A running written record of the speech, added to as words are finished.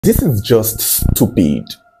This is just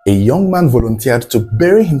stupid. A young man volunteered to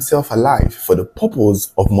bury himself alive for the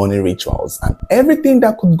purpose of money rituals, and everything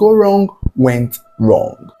that could go wrong went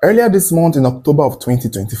wrong. Earlier this month, in October of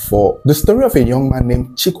 2024, the story of a young man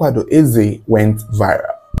named Chikwado Eze went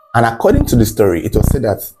viral. And according to the story, it was said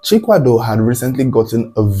that Chikwado had recently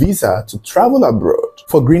gotten a visa to travel abroad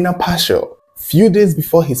for greener pasture. Few days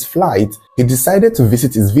before his flight, he decided to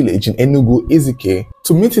visit his village in Enugu Ezike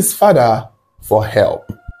to meet his father for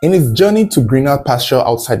help. In his journey to greener pasture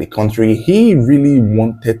outside the country, he really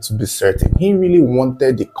wanted to be certain. He really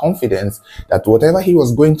wanted the confidence that whatever he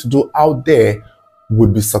was going to do out there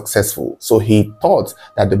would be successful. So he thought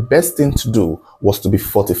that the best thing to do was to be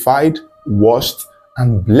fortified, washed,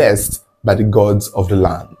 and blessed by the gods of the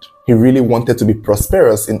land. He really wanted to be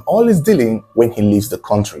prosperous in all his dealing when he leaves the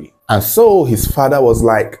country. And so his father was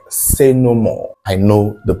like, say no more. I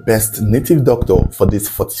know the best native doctor for this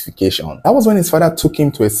fortification. That was when his father took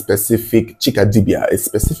him to a specific Chikadibia, a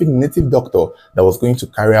specific native doctor that was going to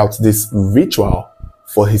carry out this ritual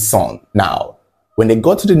for his son. Now, when they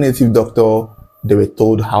got to the native doctor, they were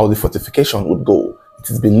told how the fortification would go. It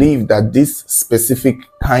is believed that this specific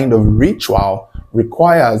kind of ritual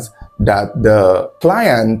requires that the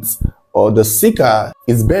client or the seeker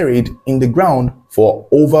is buried in the ground for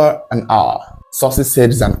over an hour. Sources said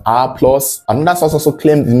it's an hour plus. Another source also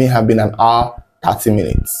claimed it may have been an hour, 30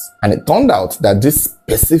 minutes. And it turned out that this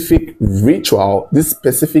specific ritual, this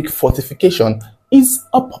specific fortification is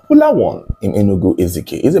a popular one in Enugu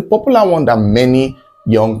Ezike. It's a popular one that many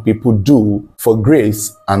young people do for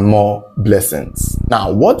grace and more blessings.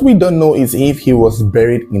 Now, what we don't know is if he was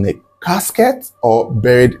buried in a casket or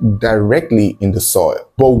buried directly in the soil.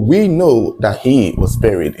 But we know that he was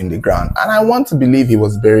buried in the ground. And I want to believe he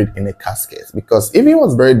was buried in a casket, because if he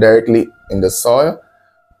was buried directly in the soil,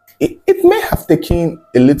 it may have taken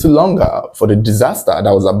a little longer for the disaster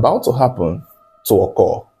that was about to happen to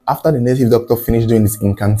occur. After the native doctor finished doing his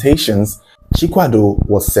incantations, Chikwado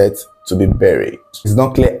was set to be buried. It's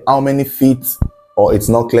not clear how many feet, or it's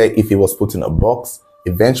not clear if he was put in a box.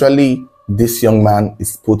 Eventually, this young man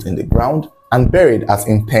is put in the ground and buried as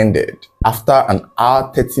intended. After an hour,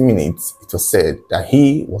 30 minutes, it was said that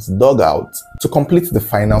he was dug out to complete the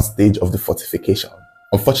final stage of the fortification.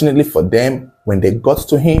 Unfortunately for them, when they got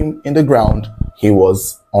to him in the ground, he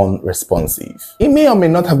was unresponsive. He may or may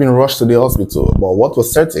not have been rushed to the hospital, but what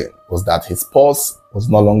was certain was that his pulse was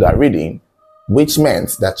no longer reading, which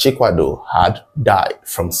meant that Chikwado had died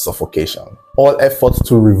from suffocation. All efforts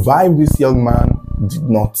to revive this young man did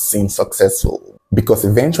not seem successful, because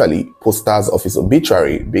eventually posters of his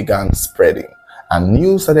obituary began spreading and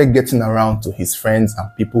news started getting around to his friends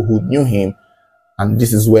and people who knew him. And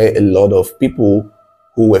this is where a lot of people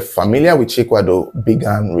who were familiar with Chikwado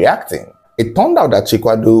began reacting. It turned out that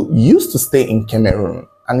Chikwado used to stay in Cameroon,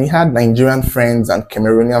 and he had Nigerian friends and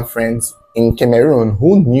Cameroonian friends in Cameroon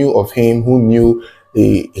who knew of him, who knew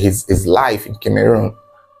his life in Cameroon.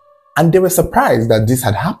 And they were surprised that this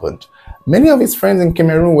had happened. Many of his friends in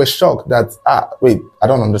Cameroon were shocked that, wait, I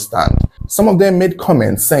don't understand. Some of them made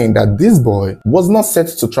comments saying that this boy was not set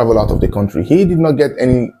to travel out of the country. He did not get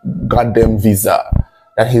any goddamn visa.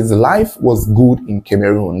 That his life was good in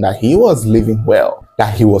Cameroon, that he was living well,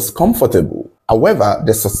 that he was comfortable. However,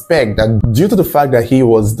 they suspect that due to the fact that he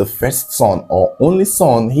was the first son or only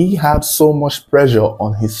son, he had so much pressure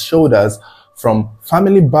on his shoulders from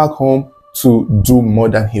family back home to do more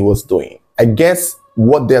than he was doing. I guess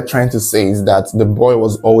what they're trying to say is that the boy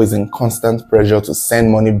was always in constant pressure to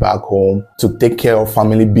send money back home, to take care of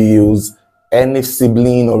family bills. Any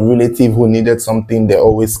sibling or relative who needed something, they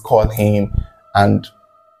always called him, and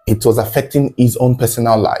it was affecting his own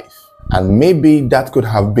personal life. And maybe that could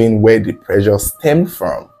have been where the pressure stemmed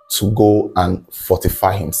from to go and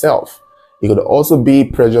fortify himself. It could also be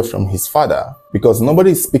pressure from his father, because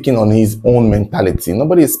nobody is speaking on his own mentality.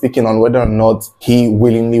 Nobody is speaking on whether or not he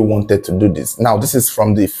willingly wanted to do this. Now, this is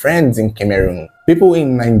from the friends in Cameroon. People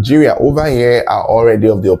in Nigeria over here are already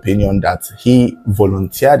of the opinion that he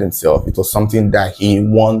volunteered himself. It was something that he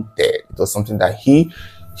wanted. It was something that he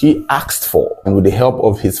asked for. And with the help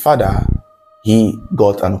of his father, he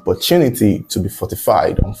got an opportunity to be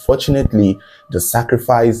fortified. Unfortunately, the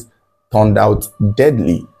sacrifice turned out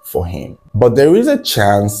deadly for him. But there is a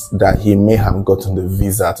chance that he may have gotten the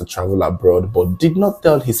visa to travel abroad, but did not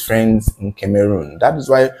tell his friends in Cameroon. That is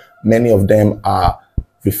why many of them are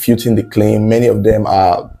refuting the claim. Many of them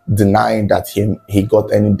are denying that he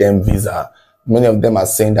got any damn visa. Many of them are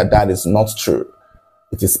saying that that is not true.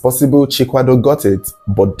 It is possible Chikwado got it,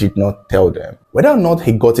 but did not tell them. Whether or not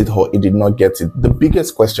he got it or he did not get it, the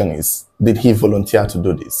biggest question is, did he volunteer to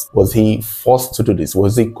do this? Was he forced to do this?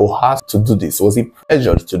 Was he coerced to do this? Was he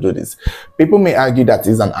pressured to do this? People may argue that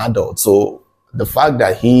he's an adult, so the fact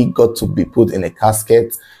that he got to be put in a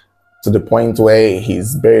casket to the point where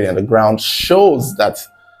he's buried in the ground shows that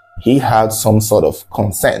he had some sort of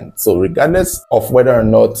consent. So regardless of whether or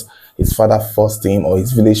not his father forced him or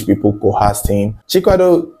his village people coerced him,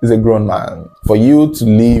 Chikwado is a grown man. For you to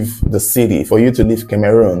leave the city, for you to leave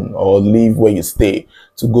Cameroon or leave where you stay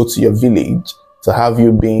to go to your village, to have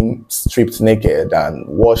you being stripped naked and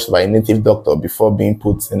washed by a native doctor before being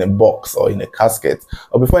put in a box or in a casket,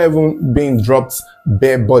 or before even being dropped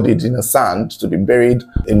bare-bodied in the sand to be buried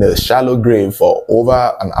in a shallow grave for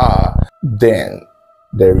over an hour, then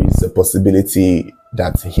there is a possibility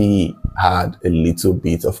that he had a little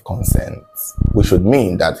bit of consent, which would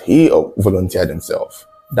mean that he volunteered himself.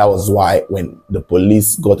 That was why when the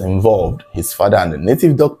police got involved, his father and the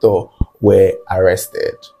native doctor were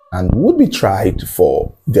arrested and would be tried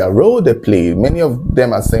for their role they played. Many of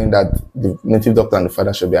them are saying that the native doctor and the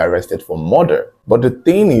father should be arrested for murder. But the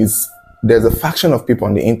thing is, there's a faction of people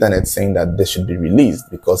on the internet saying that they should be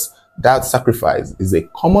released because that sacrifice is a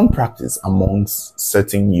common practice amongst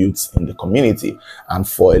certain youths in the community. And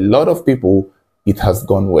for a lot of people, it has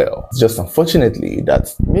gone well. It's just unfortunately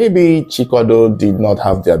that maybe Chikwado did not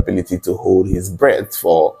have the ability to hold his breath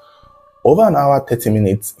for over an hour, 30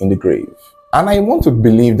 minutes in the grave. And I want to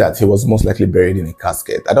believe that he was most likely buried in a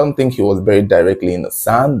casket. I don't think he was buried directly in the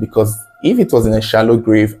sand, because if it was in a shallow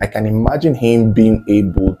grave, I can imagine him being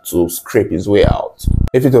able to scrape his way out.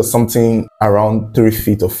 If it was something around 3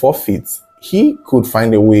 feet or 4 feet, he could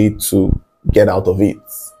find a way to get out of it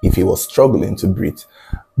if he was struggling to breathe.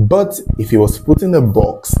 But if he was put in a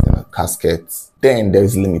box, in a casket, then there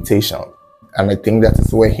is limitation. And I think that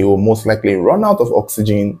is where he will most likely run out of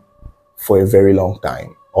oxygen for a very long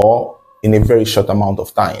time, or in a very short amount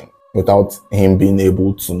of time, without him being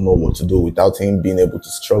able to know what to do, without him being able to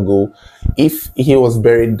struggle. If he was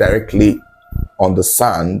buried directly on the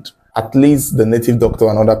sand, at least the native doctor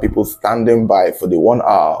and other people standing by for the 1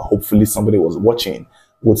 hour, hopefully somebody was watching,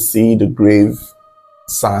 would see the grave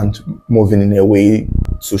sand moving in a way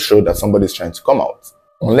to show that somebody is trying to come out.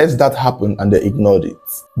 Unless that happened and they ignored it.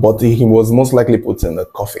 But he was most likely put in a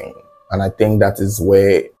coffin. And I think that is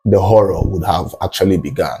where the horror would have actually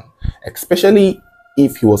begun, especially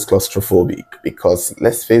if he was claustrophobic, because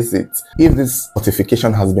let's face it, if this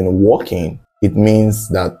fortification has been working, it means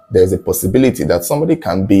that there's a possibility that somebody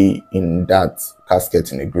can be in that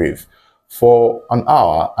casket in a grave for an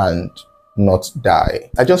hour and not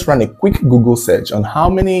die. I just ran a quick Google search on how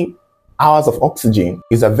many hours of oxygen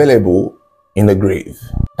is available in the grave.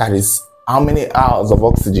 That is, how many hours of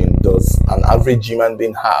oxygen does an average human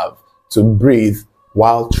being have to breathe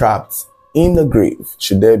while trapped in the grave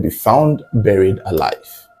should they be found buried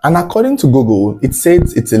alive. And according to Google, it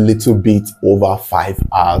says it's a little bit over 5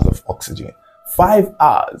 hours of oxygen. 5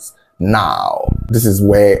 hours. Now, this is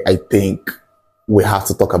where I think we have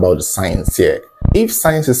to talk about the science here. If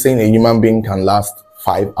science is saying a human being can last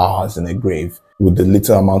 5 hours in a grave with the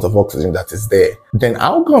little amount of oxygen that is there, then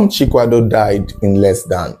how come Chikwado died in less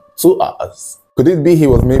than 2 hours? Could it be he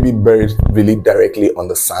was maybe buried really directly on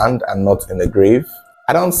the sand and not in a grave?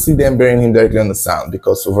 I don't see them burying him directly on the sand,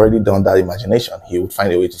 because we've already done that imagination. He would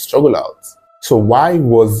find a way to struggle out. So why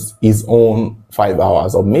was his own 5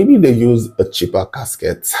 hours? Or maybe they used a cheaper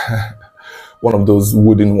casket, one of those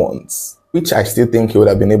wooden ones, which I still think he would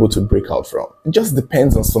have been able to break out from. It just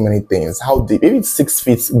depends on so many things. How deep? If it's 6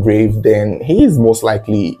 feet grave, then he is most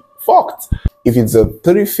likely fucked. If it's a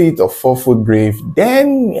 3 feet or 4 foot grave,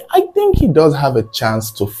 then I think he does have a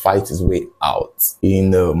chance to fight his way out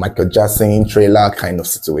in a Michael Jackson trailer kind of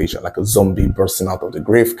situation, like a zombie bursting out of the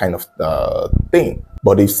grave kind of thing.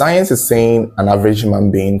 But if science is saying an average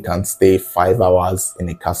human being can stay 5 hours in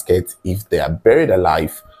a casket if they are buried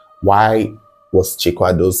alive, why was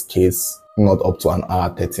Chikwado's case not up to an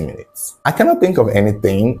hour, 30 minutes? I cannot think of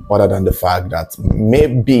anything other than the fact that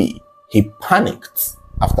maybe he panicked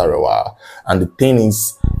after a while. And the thing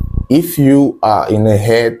is, if you are in a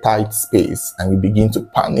airtight space and you begin to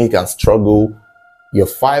panic and struggle, your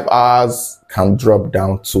 5 hours can drop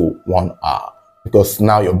down to 1 hour, because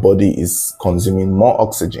now your body is consuming more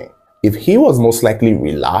oxygen. If he was most likely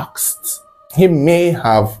relaxed, he may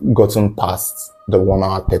have gotten past the 1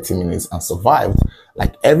 hour, 30 minutes and survived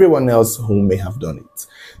like everyone else who may have done it.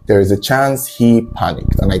 There is a chance he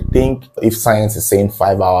panicked. And I think if science is saying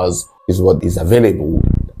 5 hours is what is available,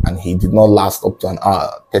 and he did not last up to an hour,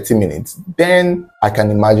 30 minutes, then I can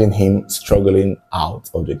imagine him struggling out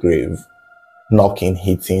of the grave knocking,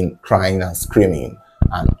 hitting, crying, and screaming.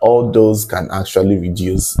 And all those can actually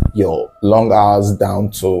reduce your long hours down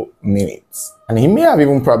to minutes. And he may have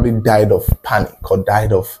even probably died of panic, or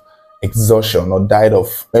died of exhaustion, or died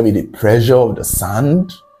of maybe the pressure of the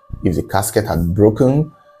sand if the casket had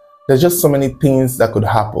broken. There's just so many things that could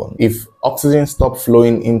happen. If oxygen stopped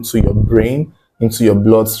flowing into your brain, into your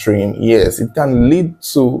bloodstream, yes, it can lead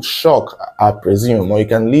to shock, I presume, or it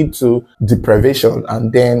can lead to deprivation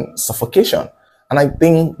and then suffocation. And I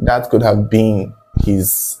think that could have been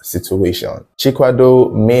his situation.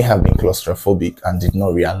 Chikwado may have been claustrophobic and did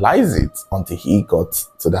not realize it until he got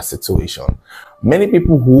to that situation. Many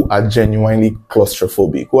people who are genuinely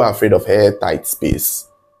claustrophobic, who are afraid of airtight space,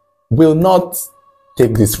 will not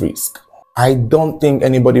take this risk. I don't think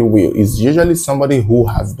anybody will. It's usually somebody who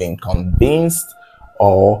has been convinced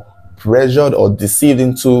or pressured or deceived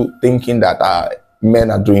into thinking that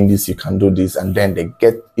men are doing this, you can do this, and then they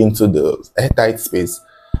get into the airtight space,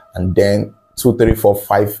 and then 2, 3, 4,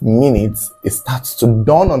 5 minutes, it starts to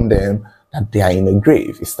dawn on them that they are in a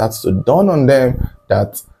grave. It starts to dawn on them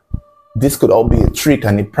that this could all be a trick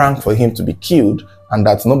and a prank for him to be killed, and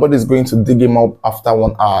that nobody's going to dig him up after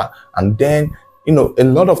 1 hour. And then, you know, a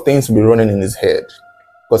lot of things will be running in his head,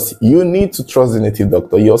 because you need to trust the native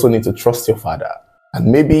doctor. You also need to trust your father. And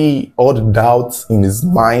maybe all the doubts in his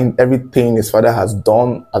mind, everything his father has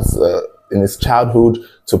done in his childhood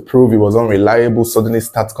to prove he was unreliable, suddenly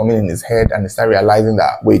starts coming in his head, and he starts realizing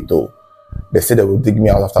that, wait though, they said they will dig me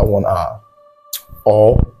out after 1 hour.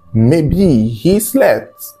 Or maybe he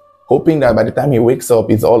slept, hoping that by the time he wakes up,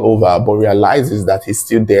 it's all over, but realizes that he's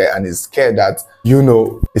still there and is scared that, you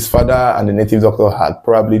know, his father and the native doctor had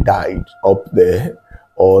probably died up there,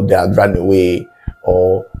 or they had run away,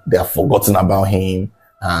 or they have forgotten about him,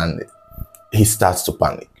 and he starts to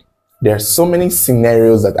panic. There are so many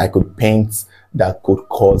scenarios that I could paint that could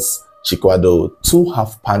cause Chikwado to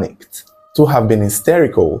have panicked, to have been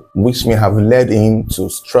hysterical, which may have led him to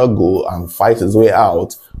struggle and fight his way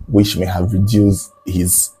out, which may have reduced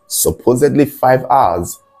his supposedly 5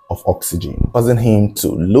 hours of oxygen, causing him to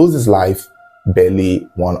lose his life barely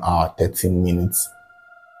 1 hour, 13 minutes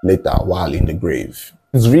later while in the grave.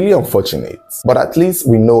 It's really unfortunate, but at least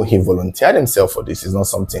we know he volunteered himself for this. It's not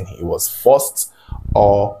something he was forced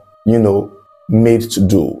or, you know, made to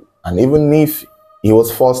do. And even if he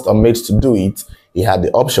was forced or made to do it, he had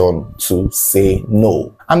the option to say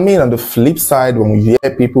no. I mean, on the flip side, when we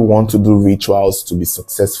hear people want to do rituals to be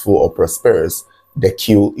successful or prosperous, they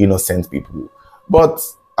kill innocent people. But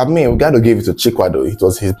I mean, we got to give it to Chikwado. It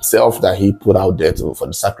was himself that he put out there for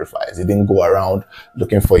the sacrifice. He didn't go around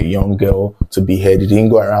looking for a young girl to behead. He didn't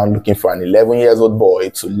go around looking for an 11-year-old boy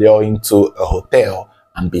to lure into a hotel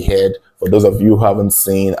and behead. For those of you who haven't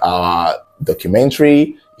seen our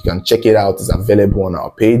documentary, you can check it out. It's available on our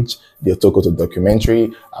page, the Otokoto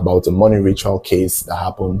documentary, about a money ritual case that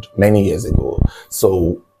happened many years ago.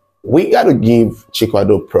 So we got to give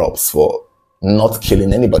Chikwado props for not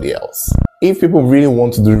killing anybody else. If people really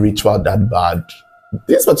want to do ritual that bad,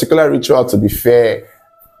 this particular ritual, to be fair,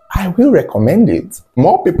 I will recommend it.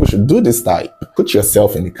 More people should do this type. Put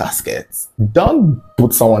yourself in the casket. Don't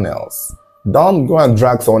put someone else. Don't go and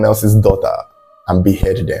drag someone else's daughter and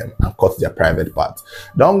behead them and cut their private parts.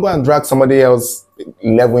 Don't go and drag somebody else's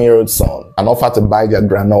 11-year-old son and offer to buy their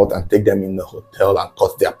granite and take them in the hotel and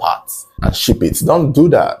cut their parts and ship it. Don't do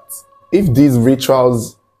that. If these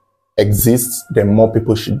rituals exists, then more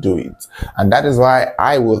people should do it. And that is why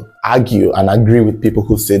I will argue and agree with people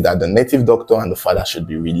who say that the native doctor and the father should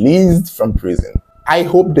be released from prison. I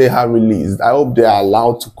hope they are released. I hope they are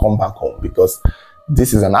allowed to come back home, because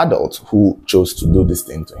this is an adult who chose to do this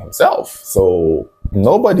thing to himself. So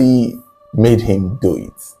nobody made him do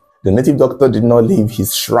it. The native doctor did not leave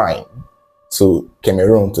his shrine to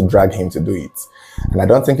Cameroon to drag him to do it. And I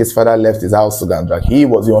don't think his father left his house to go and drag. He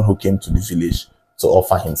was the one who came to the village to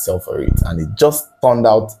offer himself for it, and it just turned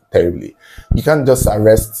out terribly. You can't just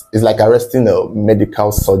arrest, it's like arresting a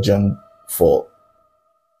medical surgeon for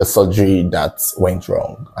a surgery that went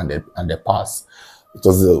wrong and they pass. It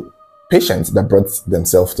was the patient that brought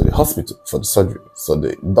themselves to the hospital for the surgery. So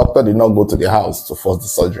the doctor did not go to the house to force the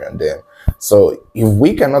surgery on them. So if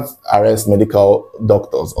we cannot arrest medical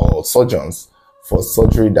doctors or surgeons for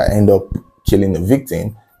surgery that end up killing the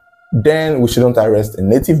victim, then we shouldn't arrest a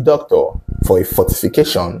native doctor for a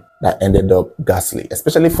fortification that ended up ghastly,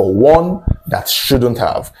 especially for one that shouldn't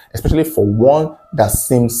have, especially for one that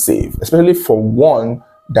seems safe, especially for one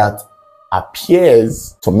that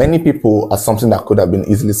appears to many people as something that could have been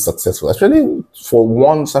easily successful, especially for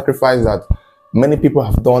one sacrifice that many people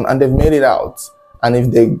have done and they've made it out. And if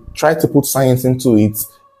they try to put science into it,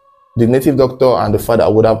 the native doctor and the father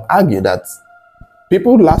would have argued that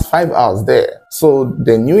People last 5 hours there. So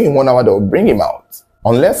they knew in 1 hour they would bring him out.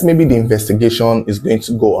 Unless maybe the investigation is going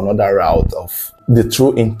to go another route of the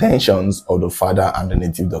true intentions of the father and the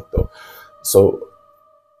native doctor. So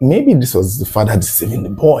maybe this was the father deceiving the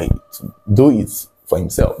boy to do it for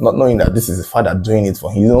himself, not knowing that this is the father doing it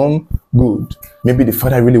for his own good. Maybe the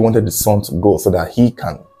father really wanted the son to go so that he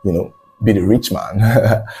can, be the rich man.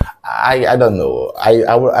 I don't know. I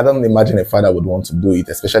don't imagine a father would want to do it,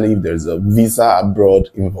 especially if there's a visa abroad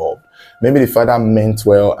involved. Maybe the father meant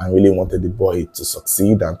well and really wanted the boy to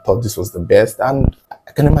succeed and thought this was the best. And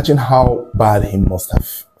I can imagine how bad he must have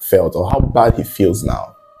felt or how bad he feels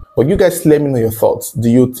now. But you guys let me know your thoughts. Do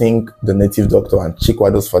you think the native doctor and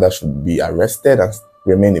Chikwado's father should be arrested and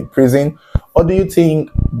remain in prison? Or do you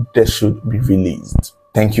think they should be released?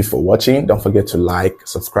 Thank you for watching. Don't forget to like,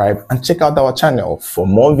 subscribe, and check out our channel for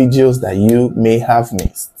more videos that you may have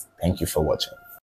missed. Thank you for watching.